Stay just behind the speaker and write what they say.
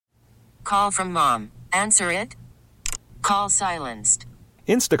call from mom. Answer it. Call silenced.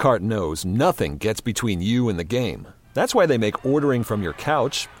 Instacart knows nothing gets between you and the game. That's why they make ordering from your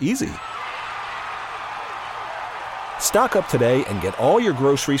couch easy. Stock up today and get all your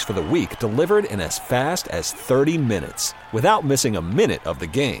groceries for the week delivered in as fast as 30 minutes without missing a minute of the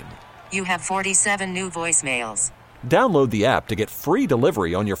game. You have 47 new voicemails. Download the app to get free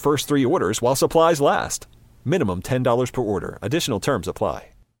delivery on your first 3 orders while supplies last. Minimum $10 per order. Additional terms apply.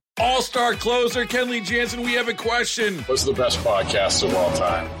 All-star closer Kenley Jansen, we have a question. What's the best podcast of all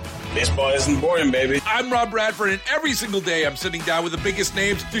time? Baseball isn't boring, baby. I'm Rob Bradford, and every single day I'm sitting down with the biggest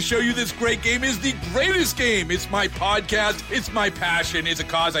names to show you this great game is the greatest game. It's my podcast. It's my passion. It's a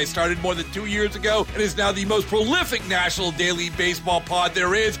cause I started more than 2 years ago and is now the most prolific national daily baseball pod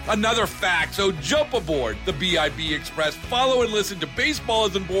there is. Another fact, so jump aboard the BIB Express. Follow and listen to Baseball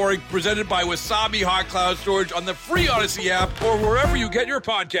Isn't Boring, presented by Wasabi Hot Cloud Storage on the free Odyssey app or wherever you get your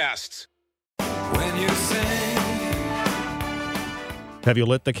podcasts. When you sing. Have you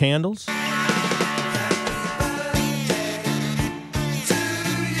lit the candles?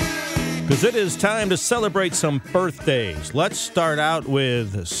 Because it is time to celebrate some birthdays. Let's start out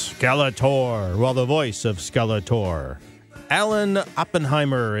with Skeletor. Well, the voice of Skeletor. Alan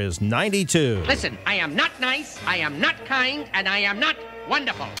Oppenheimer is 92. Listen, I am not nice, I am not kind, and I am not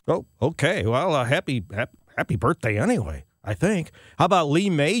wonderful. Oh, okay. Well, happy birthday anyway, I think. How about Lee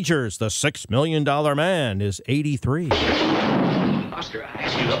Majors, the $6 million man, is 83. Oscar, I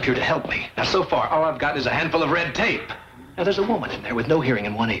asked you up here to help me. Now, so far, all I've got is a handful of red tape. Now, there's a woman in there with no hearing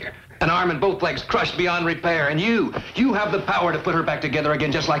in one ear, an arm and both legs crushed beyond repair, and you have the power to put her back together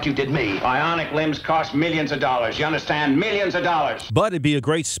again just like you did me. Bionic limbs cost millions of dollars. You understand? Millions of dollars. But it'd be a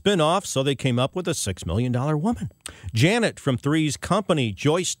great spin-off, so they came up with a $6 million woman. Janet from Three's Company,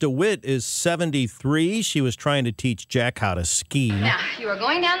 Joyce DeWitt, is 73. She was trying to teach Jack how to ski. Now, you are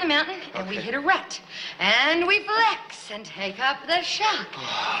going down the mountain, and we hit a rut. And we flex and take up the shock.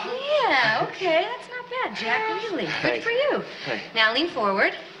 Yeah, okay, that's not bad, Jack. Really. Good for you. Hey. Now lean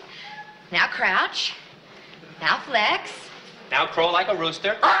forward. Now crouch. Now flex. Now crow like a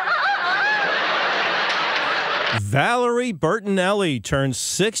rooster. Valerie Bertinelli turns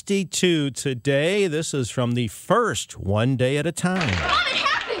 62 today. This is from the first One Day at a Time. Mom, it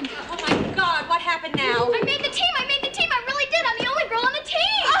happened! Oh, my God, what happened now? I made the team. I really did. I'm the only girl on the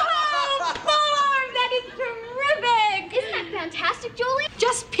team. Oh, Barb, that is terrific! Isn't that fantastic, Julie?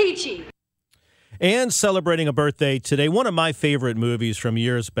 Just peachy. And celebrating a birthday today, one of my favorite movies from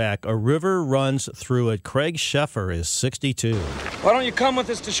years back, A River Runs Through It. Craig Sheffer is 62. Why don't you come with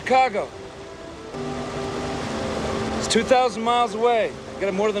us to Chicago? It's 2,000 miles away.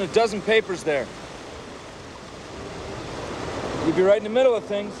 Got more than a dozen papers there. You'd be right in the middle of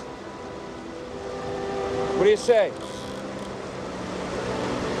things. What do you say?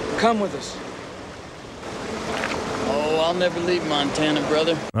 Come with us. Oh, I'll never leave Montana,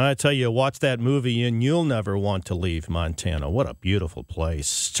 brother. I tell you, watch that movie and you'll never want to leave Montana. What a beautiful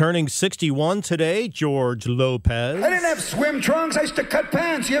place. Turning 61 today, George Lopez. I didn't have swim trunks. I used to cut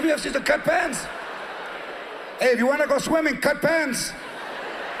pants. You ever used to cut pants? Hey, if you want to go swimming, cut pants.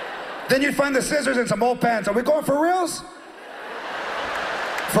 Then you find the scissors and some old pants. Are we going for reals?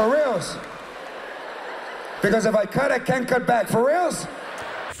 For reals. Because if I cut, I can't cut back. For reals?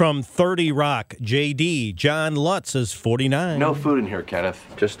 From 30 Rock, JD, John Lutz is 49. No food in here, Kenneth.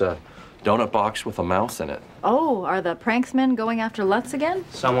 Just a donut box with a mouse in it. Oh, are the pranksmen going after Lutz again?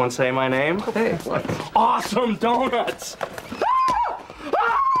 Someone say my name? Hey, what? Awesome donuts!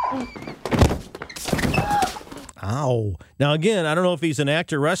 Ow. Now, again, I don't know if he's an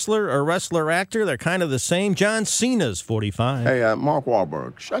actor-wrestler or wrestler-actor. They're kind of the same. John Cena's 45. Hey, Mark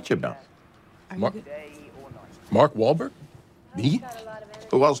Wahlberg, shut your mouth. Mark Wahlberg? Me?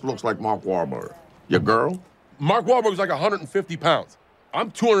 Who else looks like Mark Wahlberg? Your girl? Mark Wahlberg's like 150 pounds. I'm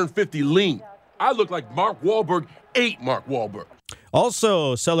 250 lean. I look like Mark Wahlberg ate Mark Wahlberg.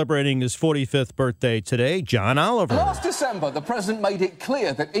 Also celebrating his 45th birthday today, John Oliver. Last December, the president made it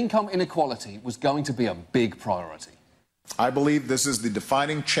clear that income inequality was going to be a big priority. I believe this is the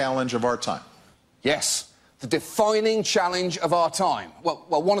defining challenge of our time. Yes, the defining challenge of our time. Well,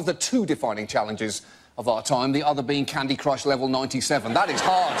 one of the two defining challenges of our time, the other being Candy Crush level 97. That is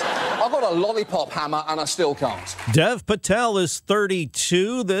hard. I've got a lollipop hammer and I still can't. Dev Patel is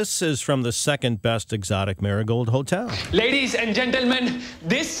 32. This is from the second best exotic Marigold Hotel. Ladies and gentlemen,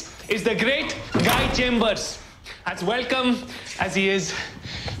 this is the great Guy Chambers. As welcome as he is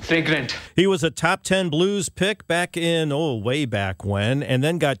fragrant. He was a top 10 blues pick back in, way back when, and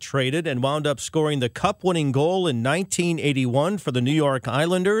then got traded and wound up scoring the cup-winning goal in 1981 for the New York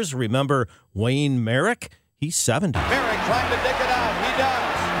Islanders. Remember Wayne Merrick? He's 70. Merrick trying to dick it out. He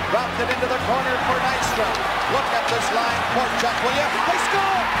does. dropped it into the corner for Nystrom. Look at this line, Korchak, will you? They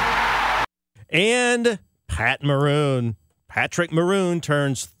score! And Patrick Maroon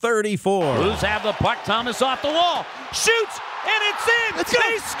turns 34. Blues have the puck. Thomas off the wall. Shoots, and it's in.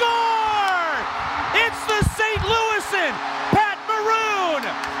 They score! It's the St. Louisan. Pat Maroon.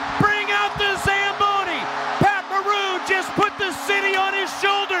 Bring out the Zamboni. Pat Maroon just put the city on his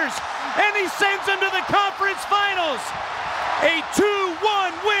shoulders, and he sends them to the conference finals. A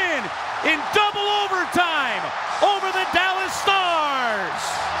 2-1 win in double overtime over the Dallas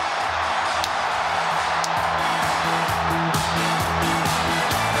Stars.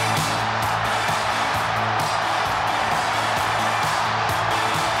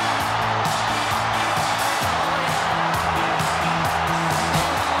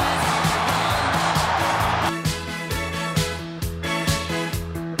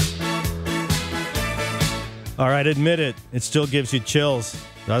 All right, admit it. It still gives you chills,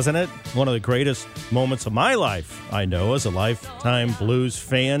 doesn't it? One of the greatest moments of my life, I know, as a lifetime Blues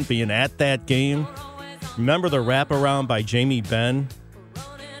fan, being at that game. Remember the wraparound by Jamie Benn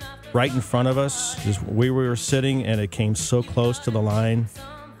right in front of us? Just we were sitting, and it came so close to the line.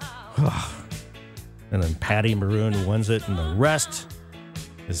 And then Patty Maroon wins it, and the rest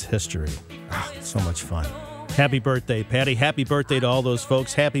is history. So much fun. Happy birthday, Patty. Happy birthday to all those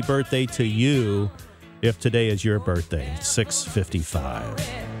folks. Happy birthday to you. If today is your birthday, 6:55.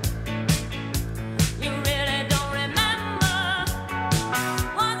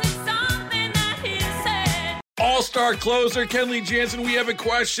 All-star closer Kenley Jansen, we have a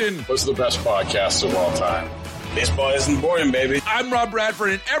question. What's the best podcast of all time? Baseball isn't boring, baby. I'm Rob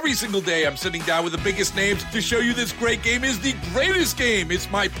Bradford, and every single day I'm sitting down with the biggest names to show you this great game is the greatest game.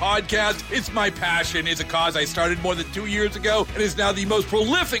 It's my podcast. It's my passion. It's a cause I started more than 2 years ago and is now the most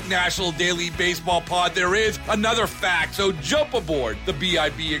prolific national daily baseball pod there is. Another fact, so jump aboard the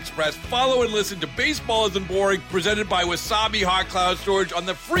BIB Express. Follow and listen to Baseball Isn't Boring, presented by Wasabi Hot Cloud Storage on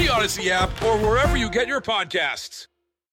the free Odyssey app or wherever you get your podcasts.